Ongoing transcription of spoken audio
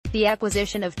The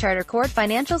acquisition of Charter Court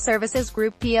Financial Services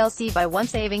Group plc by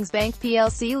OneSavings Bank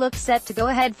plc looks set to go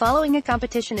ahead following a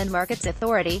Competition and Markets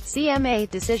Authority (CMA)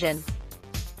 decision.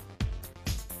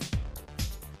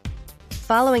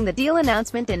 Following the deal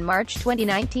announcement in March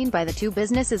 2019 by the two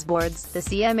businesses' boards, the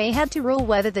CMA had to rule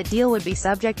whether the deal would be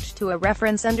subject to a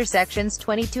reference under Sections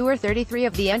 22 or 33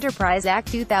 of the Enterprise Act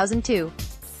 2002.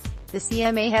 The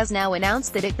CMA has now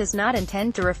announced that it does not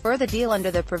intend to refer the deal under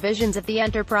the provisions of the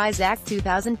Enterprise Act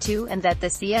 2002 and that the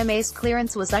CMA's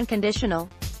clearance was unconditional.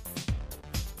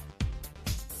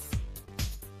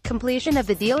 Completion of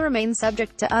the deal remains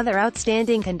subject to other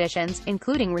outstanding conditions,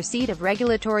 including receipt of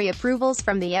regulatory approvals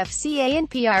from the FCA and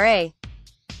PRA.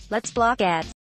 Let's block ads.